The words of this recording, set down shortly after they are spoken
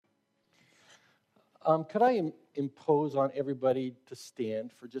Could I impose on everybody to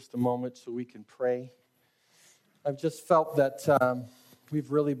stand for just a moment so we can pray? I've just felt that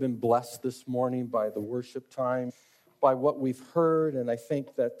we've really been blessed this morning by the worship time, by what we've heard, and I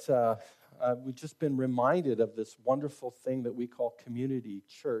think that we've just been reminded of this wonderful thing that we call community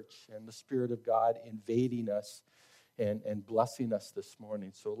church and the Spirit of God invading us and blessing us this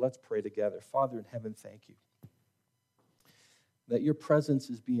morning. So let's pray together. Father in heaven, thank you that your presence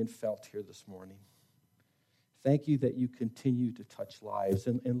is being felt here this morning. Thank you that you continue to touch lives.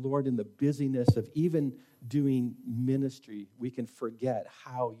 And Lord, in the busyness of even doing ministry, we can forget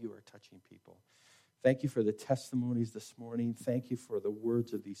how you are touching people. Thank you for the testimonies this morning. Thank you for the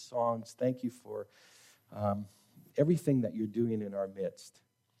words of these songs. Thank you for everything that you're doing in our midst.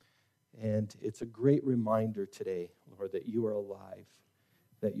 And it's a great reminder today, Lord, that you are alive,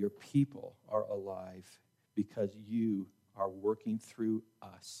 that your people are alive because you are working through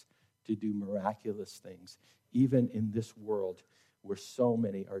us to do miraculous things, even in this world where so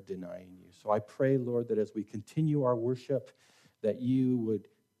many are denying you. So I pray, Lord, that as we continue our worship, that you would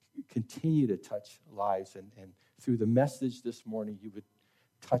continue to touch lives, and through the message this morning, you would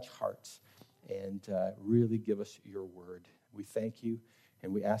touch hearts and really give us your word. We thank you,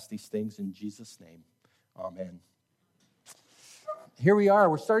 and we ask these things in Jesus' name. Amen. Here we are.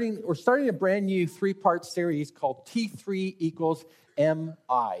 We're starting a brand new 3-part series called T3 equals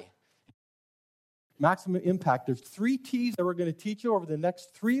MI. Maximum impact. There's 3 T's that we're going to teach you over the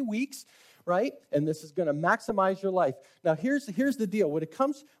next 3 weeks, right? And this is going to maximize your life. Now, here's the deal. When it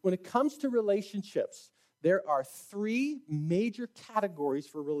comes to relationships, there are 3 major categories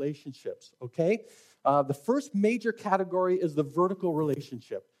for relationships, okay? The first major category is the vertical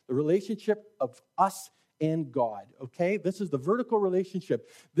relationship, the relationship of us and God, okay? This is the vertical relationship.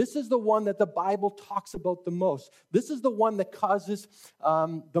 This is the one that the Bible talks about the most. This is the one that causes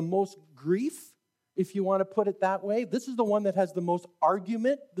the most grief, if you want to put it that way. This is the one that has the most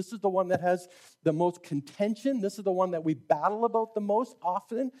argument. This is the one that has the most contention. This is the one that we battle about the most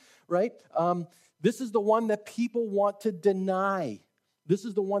often, right? This is the one that people want to deny. This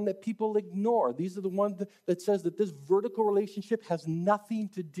is the one that people ignore. These are the one that says that this vertical relationship has nothing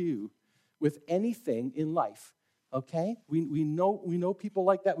to do with anything in life, okay? We know people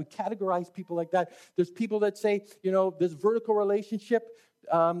like that. We categorize people like that. There's people that say, this vertical relationship,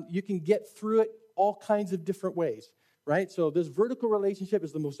 you can get through it all kinds of different ways, right? So this vertical relationship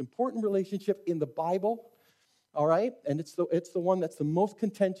is the most important relationship in the Bible, all right? And it's the one that's the most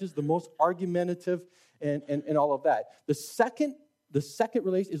contentious, the most argumentative, and all of that. The second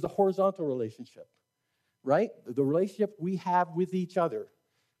relation is the horizontal relationship, right? The relationship we have with each other.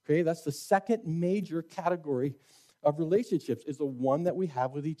 Okay, that's the second major category of relationships, is the one that we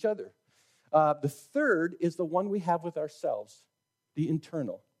have with each other. The third is the one we have with ourselves, the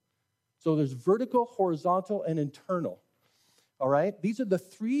internal. So there's vertical, horizontal, and internal. All right? These are the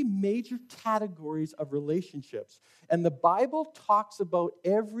 3 major categories of relationships. And the Bible talks about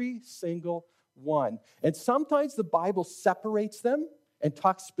every single one. And sometimes the Bible separates them and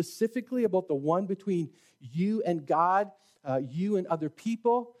talks specifically about the one between you and God, you and other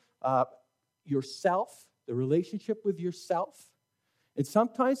people, yourself, the relationship with yourself. And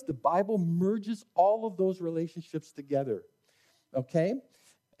sometimes the Bible merges all of those relationships together. Okay?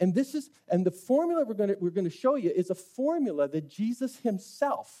 And the formula we're going to show you is a formula that Jesus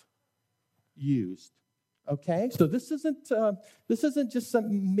himself used. Okay? So this isn't just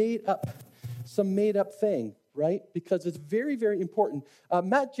some made up thing, right? Because it's very, very important.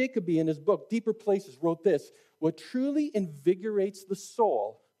 Matt Jacoby, in his book, Deeper Places, wrote this: what truly invigorates the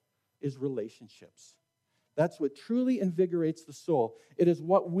soul is relationships. That's what truly invigorates the soul. It is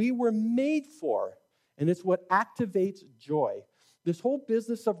what we were made for, and it's what activates joy. This whole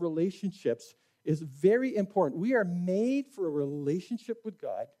business of relationships is very important. We are made for a relationship with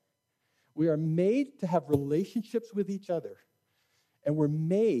God. We are made to have relationships with each other. And we're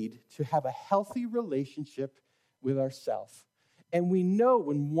made to have a healthy relationship with ourselves. And we know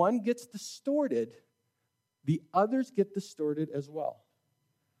when one gets distorted, the others get distorted as well.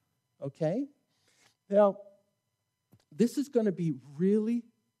 Okay? Now, this is going to be really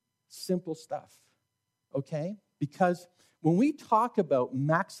simple stuff. Okay? Because when we talk about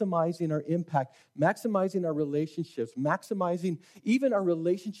maximizing our impact, maximizing our relationships, maximizing even our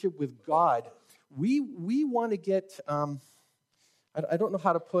relationship with God, we want to get, I don't know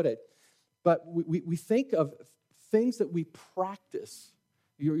how to put it, but we think of things that we practice.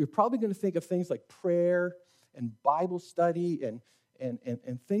 You're probably going to think of things like prayer and Bible study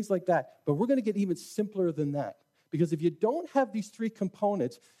and things like that. But we're going to get even simpler than that. Because if you don't have these 3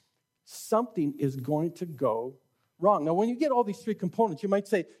 components, something is going to go Wrong. Now, when you get all these three components, you might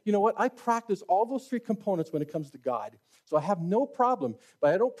say, you know what? I practice all those three components when it comes to God. So I have no problem,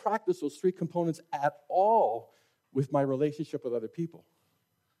 but I don't practice those three components at all with my relationship with other people.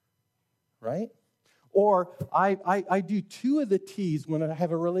 Right? Or I do two of the T's when I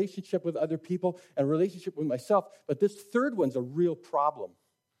have a relationship with other people and a relationship with myself, but this third one's a real problem.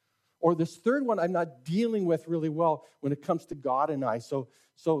 Or this third one I'm not dealing with really well when it comes to God and I. So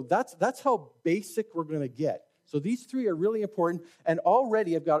that's how basic we're going to get. So these three are really important, and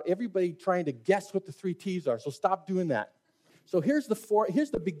already I've got everybody trying to guess what the three T's are, so stop doing that. So here's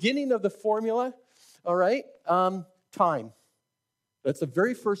the beginning of the formula, all right? Time. That's the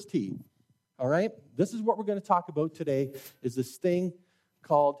very first T, all right? This is what we're going to talk about today, is this thing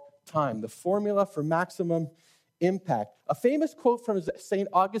called time, the formula for maximum impact. A famous quote from St.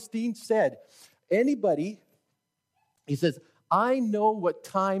 Augustine said, he says, I know what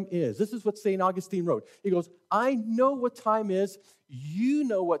time is. This is what St. Augustine wrote. He goes, I know what time is. You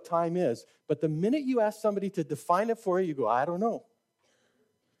know what time is. But the minute you ask somebody to define it for you, you go, I don't know.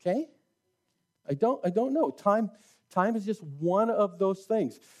 Okay? I don't know. Time is just one of those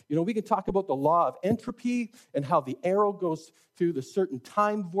things. You know, we can talk about the law of entropy and how the arrow goes through the certain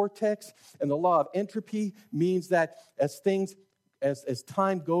time vortex. And the law of entropy means that as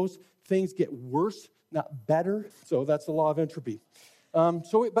time goes, things get worse, not better. So that's the law of entropy.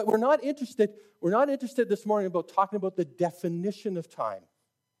 But we're not interested this morning about talking about the definition of time.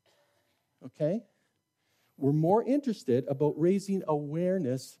 Okay? We're more interested about raising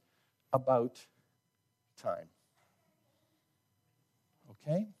awareness about time.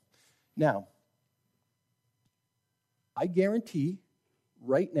 Okay? Now, I guarantee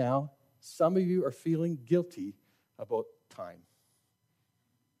right now some of you are feeling guilty about time.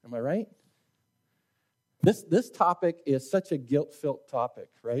 Am I right? This topic is such a guilt-filled topic,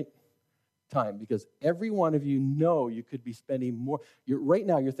 right? Time, because every one of you know you could be spending more. Right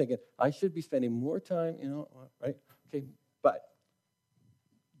now you're thinking, I should be spending more time, right? Okay, but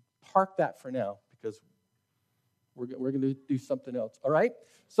park that for now because we're going to do something else, all right?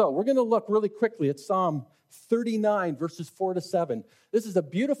 So we're going to look really quickly at Psalm 39, verses 4 to 7. This is a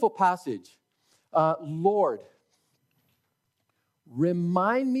beautiful passage. Lord,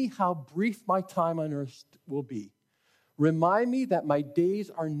 remind me how brief my time on earth will be. Remind me that my days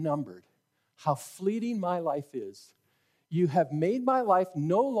are numbered, how fleeting my life is. You have made my life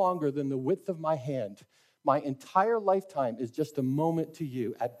no longer than the width of my hand. My entire lifetime is just a moment to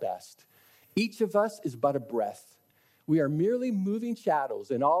you at best. Each of us is but a breath. We are merely moving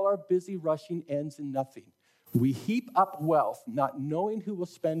shadows, and all our busy rushing ends in nothing. We heap up wealth, not knowing who will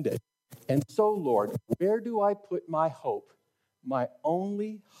spend it. And so, Lord, where do I put my hope? My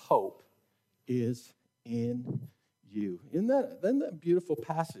only hope is in you. Isn't that a beautiful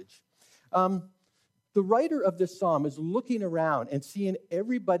passage? The writer of this psalm is looking around and seeing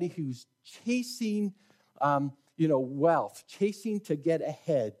everybody who's chasing, wealth, chasing to get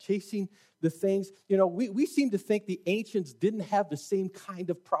ahead, chasing the things. You know, we seem to think the ancients didn't have the same kind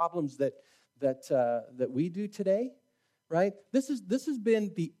of problems that we do today, right? This has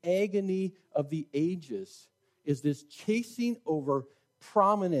been the agony of the ages. Is this chasing over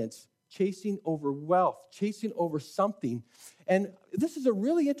prominence, chasing over wealth, chasing over something. And this is a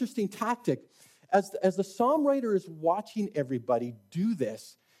really interesting tactic. As the psalm writer is watching everybody do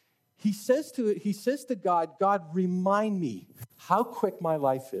this, he says to God, God, remind me how quick my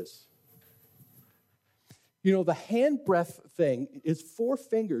life is. You know, the handbreadth thing is 4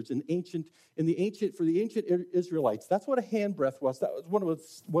 fingers for the ancient Israelites. That's what a handbreadth was. That was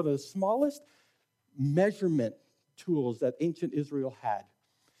one of the smallest measurement tools that ancient Israel had,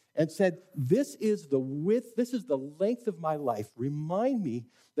 and said, this is the width, this is the length of my life. Remind me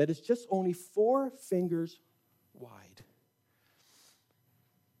that it's just only 4 fingers wide.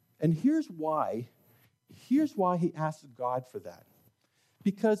 And here's why he asks God for that.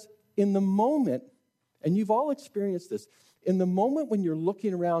 Because in the moment, and you've all experienced this, in the moment when you're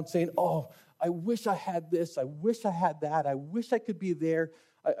looking around saying, oh, I wish I had this, I wish I had that, I wish I could be there,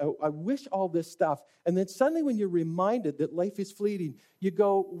 I wish all this stuff. And then suddenly when you're reminded that life is fleeting, you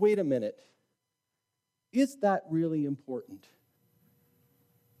go, wait a minute. Is that really important?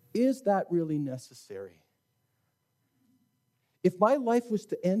 Is that really necessary? If my life was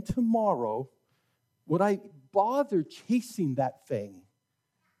to end tomorrow, would I bother chasing that thing?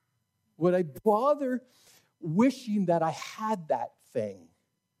 Would I bother wishing that I had that thing?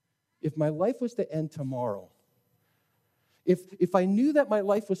 If my life was to end tomorrow? If I knew that my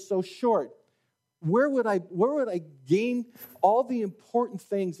life was so short, where would I gain all the important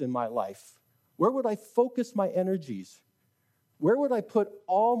things in my life? Where would I focus my energies? Where would I put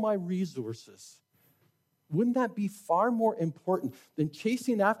all my resources? Wouldn't that be far more important than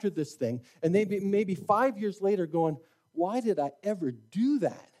chasing after this thing and maybe 5 years later going, why did I ever do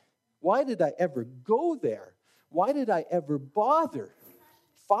that? Why did I ever go there? Why did I ever bother?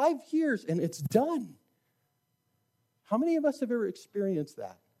 5 years and it's done. How many of us have ever experienced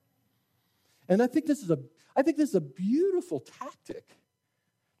that? And I think this is a beautiful tactic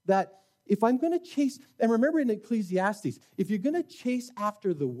that if I'm going to chase, and remember in Ecclesiastes, if you're going to chase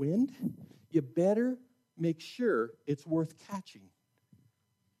after the wind, you better make sure it's worth catching.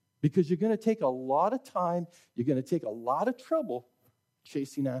 Because you're going to take a lot of time, you're going to take a lot of trouble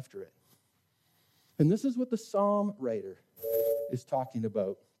chasing after it. And this is what the psalm writer is talking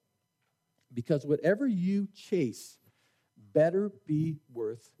about. Because whatever you chase better be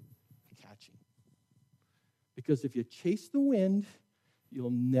worth catching. Because if you chase the wind,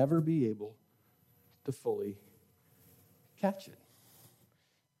 you'll never be able to fully catch it.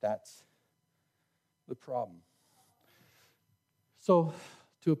 That's the problem. So,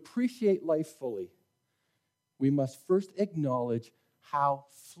 to appreciate life fully, we must first acknowledge how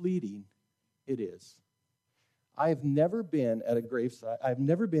fleeting it is. I have never been at a graveside, I've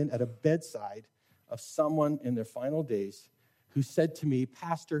never been at a bedside of someone in their final days who said to me,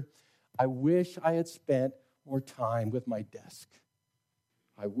 Pastor, I wish I had spent more time with my desk.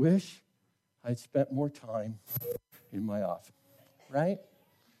 I wish I'd spent more time in my office. Right?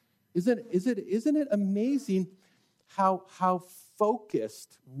 Isn't it amazing how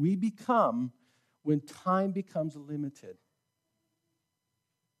focused we become when time becomes limited?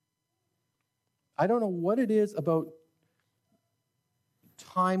 I don't know what it is about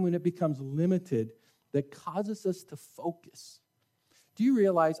time when it becomes limited that causes us to focus. Do you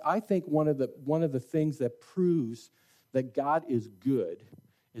realize, I think one of the things that proves that God is good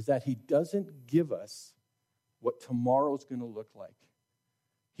is that he doesn't give us what tomorrow's going to look like.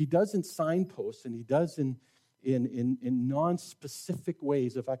 He does in signposts, and he does in non-specific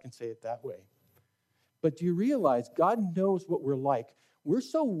ways, if I can say it that way. But do you realize God knows what we're like? We're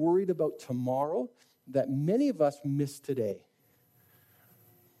so worried about tomorrow that many of us miss today.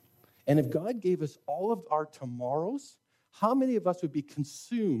 And if God gave us all of our tomorrows, how many of us would be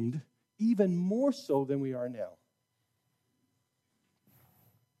consumed even more so than we are now?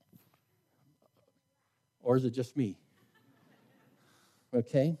 Or is it just me?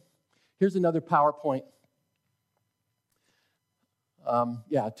 Okay. Here's another PowerPoint.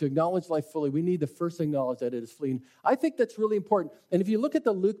 To acknowledge life fully, we need to first acknowledge that it is fleeting. I think that's really important. And if you look at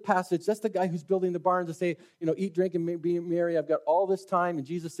the Luke passage, that's the guy who's building the barns to say, eat, drink, and be merry. I've got all this time. And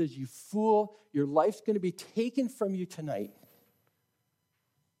Jesus says, you fool, your life's going to be taken from you tonight.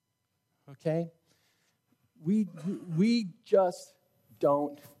 Okay? We just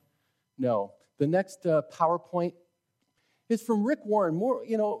don't know. The next PowerPoint is from Rick Warren.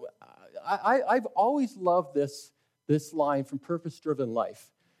 I've always loved this line from Purpose Driven Life.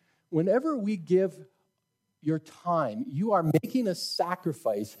 Whenever we give your time, you are making a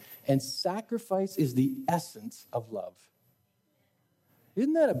sacrifice, and sacrifice is the essence of love.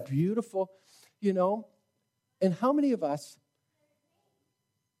 Isn't that a beautiful, and how many of us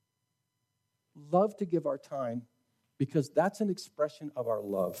love to give our time because that's an expression of our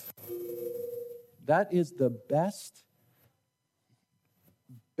love? That is the best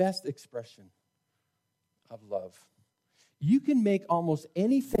expression of love. You can make almost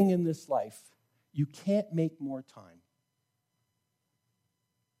anything in this life. You can't make more time.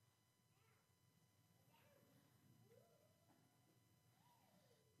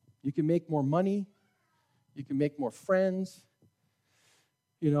 You can make more money. You can make more friends.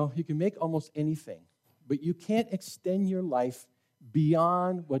 You can make almost anything. But you can't extend your life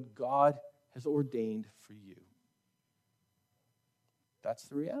beyond what God has ordained for you. That's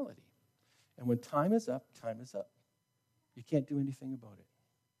the reality. And when time is up, time is up. You can't do anything about it.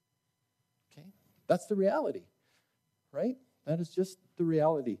 Okay? That's the reality, right? That is just the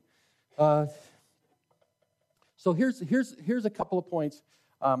reality. So here's a couple of points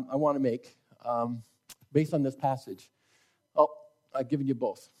I want to make based on this passage. Oh, I've given you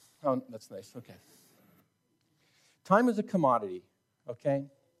both. Oh, that's nice. Okay. Time is a commodity, okay,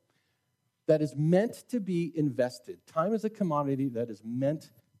 that is meant to be invested. Time is a commodity that is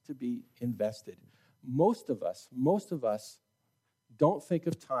meant to be invested. Most of us don't think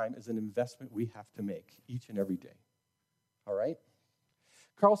of time as an investment we have to make each and every day. All right?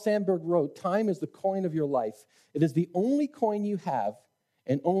 Carl Sandburg wrote, time is the coin of your life. It is the only coin you have,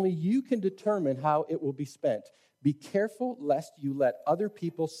 and only you can determine how it will be spent. Be careful lest you let other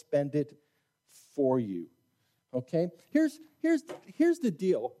people spend it for you. Okay? Here's the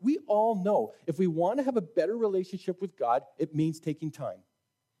deal. We all know if we want to have a better relationship with God, it means taking time.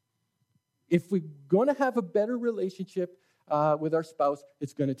 If we're going to have a better relationship with our spouse,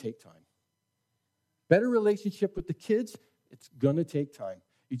 it's going to take time. Better relationship with the kids, it's going to take time.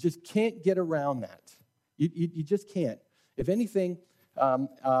 You just can't get around that. You just can't. If anything,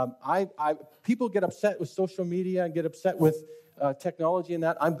 people get upset with social media and get upset with technology and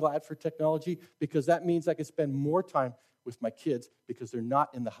that. I'm glad for technology because that means I can spend more time with my kids because they're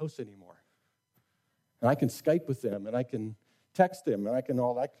not in the house anymore. And I can Skype with them and I can text them and I can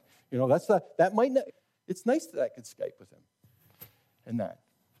all that. That might not. It's nice that I can Skype with them and that.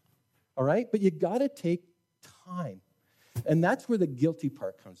 All right? But you got to take time. And that's where the guilty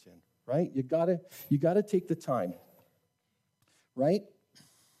part comes in, right? You got to take the time. Right?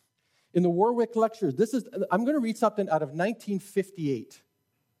 In the Warwick Lectures, I'm going to read something out of 1958.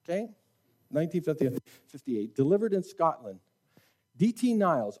 Okay? 1958, delivered in Scotland. D.T.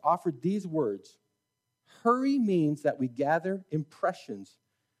 Niles offered these words: hurry means that we gather impressions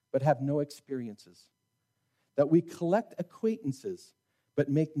but have no experiences, that we collect acquaintances but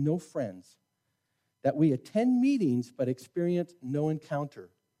make no friends, that we attend meetings but experience no encounter.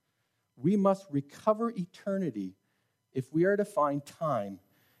 We must recover eternity if we are to find time,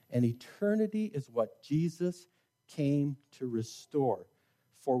 and eternity is what Jesus came to restore.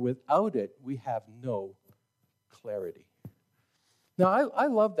 For without it, we have no clarity. Now, I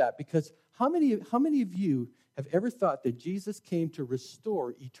love that because how many of you have ever thought that Jesus came to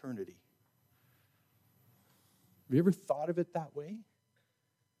restore eternity? Have you ever thought of it that way?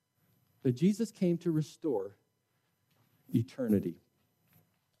 That Jesus came to restore eternity.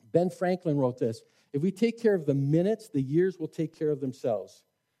 Ben Franklin wrote this: if we take care of the minutes, the years will take care of themselves.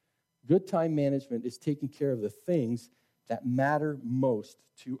 Good time management is taking care of the things that matter most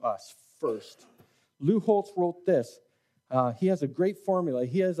to us first. Lou Holtz wrote this. He has a great formula.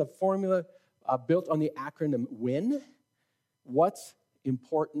 He has a formula built on the acronym WIN. What's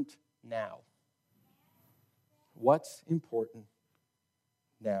important now? What's important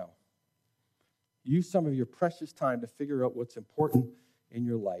now? Use some of your precious time to figure out what's important in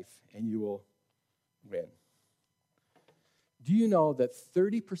your life, and you will win. Do you know that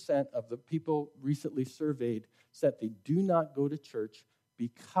 30% of the people recently surveyed said they do not go to church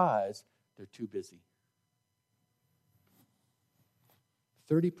because they're too busy?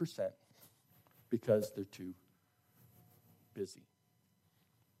 30% because they're too busy.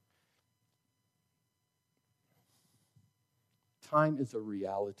 Time is a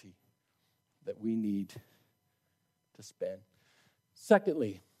reality that we need to spend.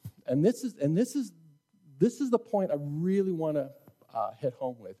 Secondly, and this is the point I really want to hit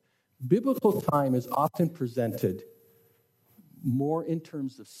home with. Biblical time is often presented more in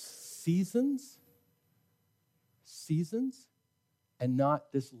terms of seasons, and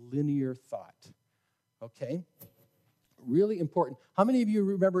not this linear thought. Okay? Really important. How many of you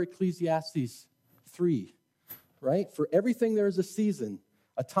remember Ecclesiastes 3? Right? For everything there is a season,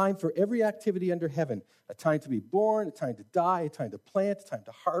 a time for every activity under heaven, a time to be born, a time to die, a time to plant, a time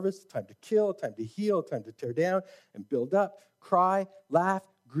to harvest, a time to kill, a time to heal, a time to tear down and build up, cry, laugh,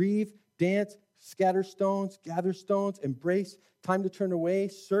 grieve, dance, scatter stones, gather stones, embrace, time to turn away,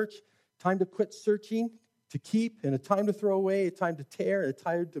 search, time to quit searching, to keep, and a time to throw away, a time to tear, and a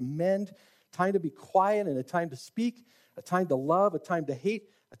time to mend, time to be quiet, and a time to speak, a time to love, a time to hate,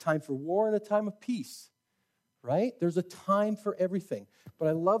 a time for war, and a time of peace. Right? There's a time for everything. But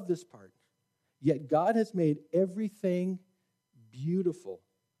I love this part. Yet God has made everything beautiful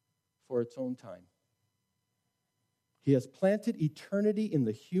for its own time. He has planted eternity in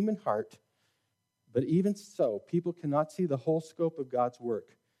the human heart, but even so, people cannot see the whole scope of God's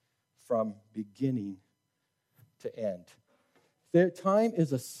work from beginning to end. Their time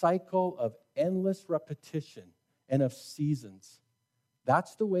is a cycle of endless repetition and of seasons.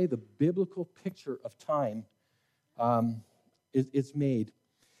 That's the way the biblical picture of time is made.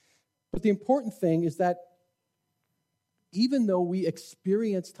 But the important thing is that even though we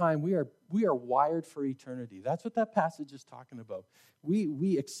experience time, we are wired for eternity. That's what that passage is talking about.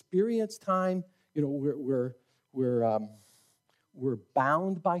 We experience time. You know, we're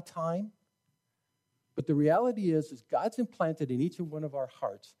bound by time. But the reality is God's implanted in each and one of our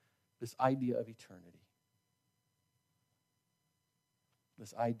hearts this idea of eternity.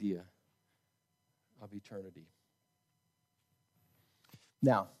 This idea of eternity.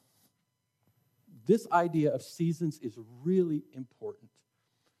 Now, this idea of seasons is really important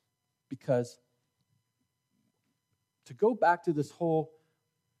because to go back to this whole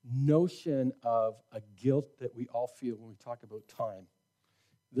notion of a guilt that we all feel when we talk about time,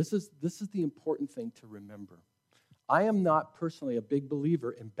 this is the important thing to remember. I am not personally a big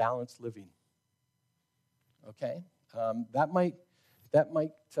believer in balanced living. Okay? That might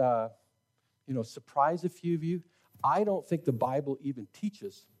surprise a few of you, I don't think the Bible even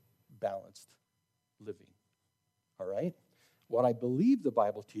teaches balanced living. All right? What I believe the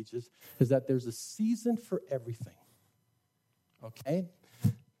Bible teaches is that there's a season for everything. Okay?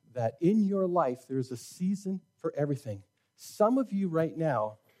 That in your life, there's a season for everything. Some of you right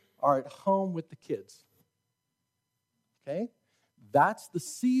now are at home with the kids. Okay? That's the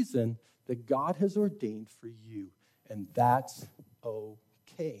season that God has ordained for you, and that's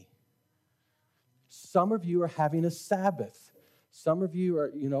okay. Some of you are having a Sabbath. Some of you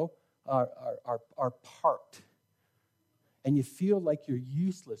are parked, and you feel like you're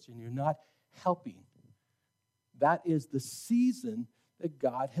useless and you're not helping. That is the season that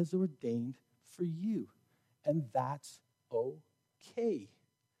God has ordained for you, and that's okay.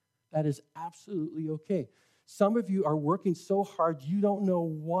 That is absolutely okay. Some of you are working so hard you don't know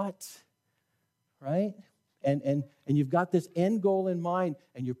what, right? And you've got this end goal in mind,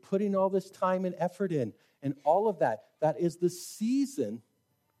 and you're putting all this time and effort in, and all of that. That is the season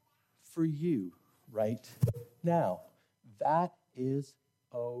for you right now. That is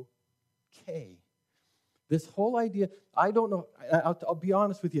okay. This whole idea, I don't know, I'll be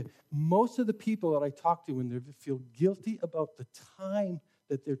honest with you. Most of the people that I talk to when they feel guilty about the time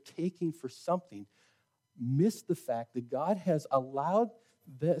that they're taking for something miss the fact that God has allowed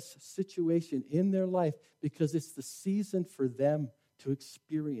this situation in their life because it's the season for them to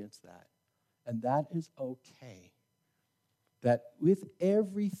experience that. And that is okay. That with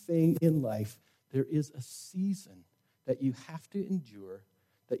everything in life, there is a season that you have to endure,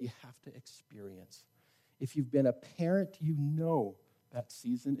 that you have to experience. If you've been a parent, you know that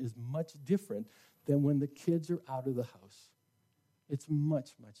season is much different than when the kids are out of the house. It's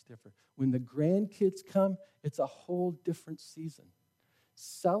much, much different. When the grandkids come, it's a whole different season.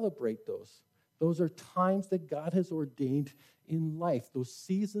 Celebrate those. Those are times that God has ordained in life. Those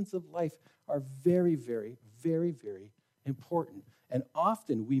seasons of life are very, very, very, very important. And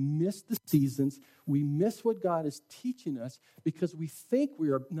often we miss the seasons. We miss what God is teaching us because we think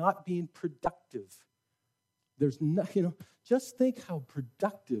we are not being productive. There's no, just think how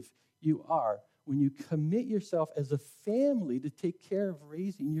productive you are when you commit yourself as a family to take care of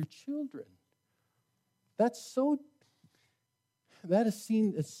raising your children. That is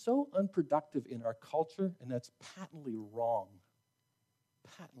seen as so unproductive in our culture, and that's patently wrong.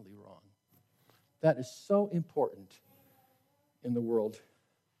 Patently wrong. That is so important in the world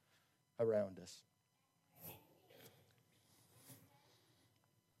around us.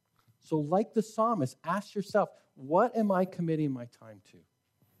 So like the psalmist, ask yourself, what am I committing my time to?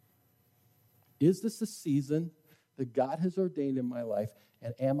 Is this a season that God has ordained in my life,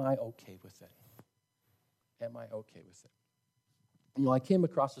 and am I okay with it? Am I okay with it? I came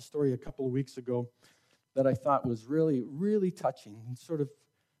across a story a couple of weeks ago that I thought was really, really touching and sort of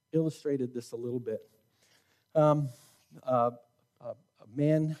illustrated this a little bit. A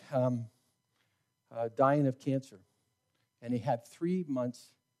man dying of cancer, and he had 3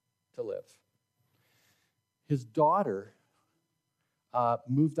 months to live. His daughter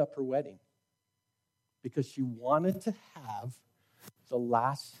moved up her wedding because she wanted to have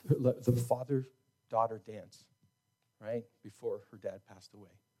the father-daughter dance, right, before her dad passed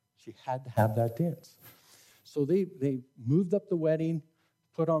away. She had to have that dance. So they moved up the wedding,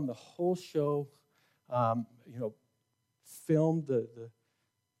 put on the whole show, filmed the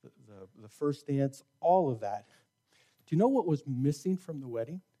first dance, all of that. Do you know what was missing from the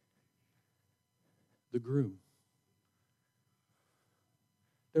wedding? The groom.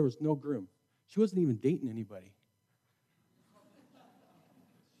 There was no groom. She wasn't even dating anybody.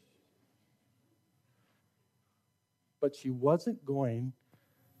 But she wasn't going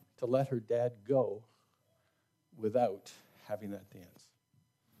to let her dad go without having that dance.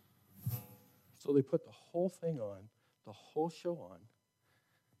 So they put the whole thing on, the whole show on,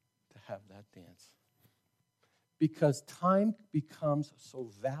 to have that dance. Because time becomes so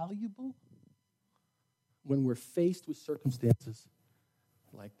valuable when we're faced with circumstances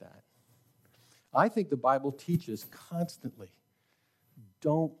like that. I think the Bible teaches constantly,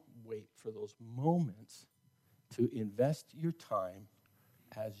 don't wait for those moments to invest your time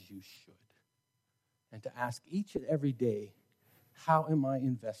as you should. And to ask each and every day, how am I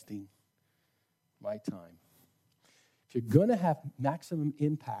investing my time? If you're going to have maximum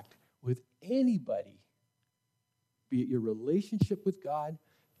impact with anybody, be it your relationship with God,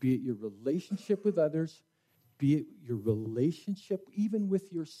 be it your relationship with others, be it your relationship even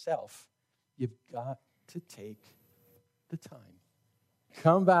with yourself, you've got to take the time.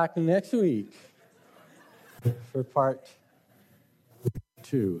 Come back next week for part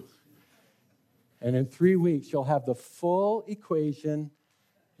 2. And in 3 weeks, you'll have the full equation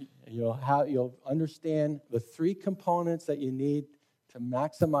You'll understand the three components that you need to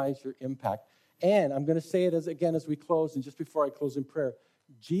maximize your impact. And I'm going to say it as we close, and just before I close in prayer,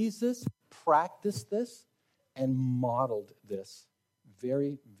 Jesus practiced this and modeled this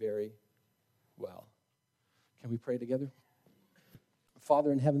very, very well. Can we pray together?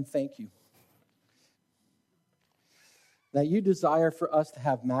 Father in heaven, thank you that you desire for us to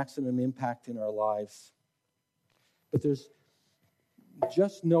have maximum impact in our lives. But there's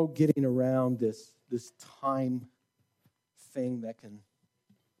just no getting around this time thing that can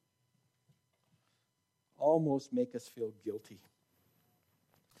almost make us feel guilty.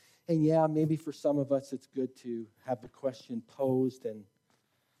 And yeah, maybe for some of us it's good to have the question posed and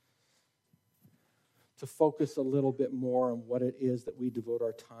to focus a little bit more on what it is that we devote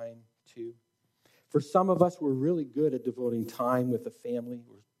our time to. For some of us, we're really good at devoting time with the family.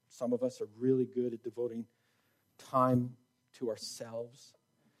 Some of us are really good at devoting time to ourselves.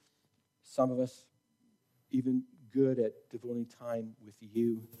 Some of us even good at devoting time with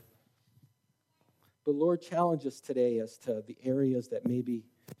you. But Lord, challenge us today as to the areas that maybe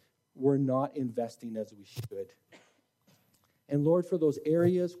we're not investing as we should. And Lord, for those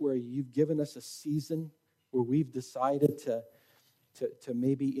areas where you've given us a season where we've decided to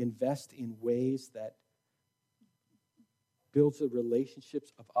maybe invest in ways that builds the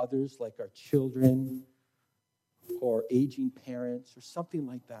relationships of others, like our children or aging parents or something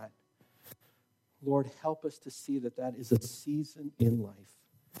like that. Lord, help us to see that that is a season in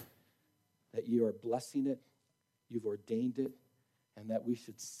life, that you are blessing it, you've ordained it, and that we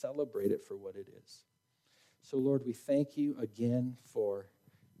should celebrate it for what it is. So, Lord, we thank you again for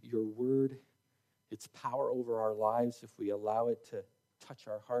your word, its power over our lives if we allow it to touch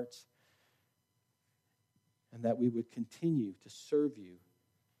our hearts, and that we would continue to serve you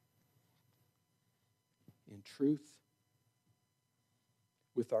in truth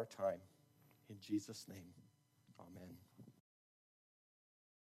with our time. In Jesus' name, amen.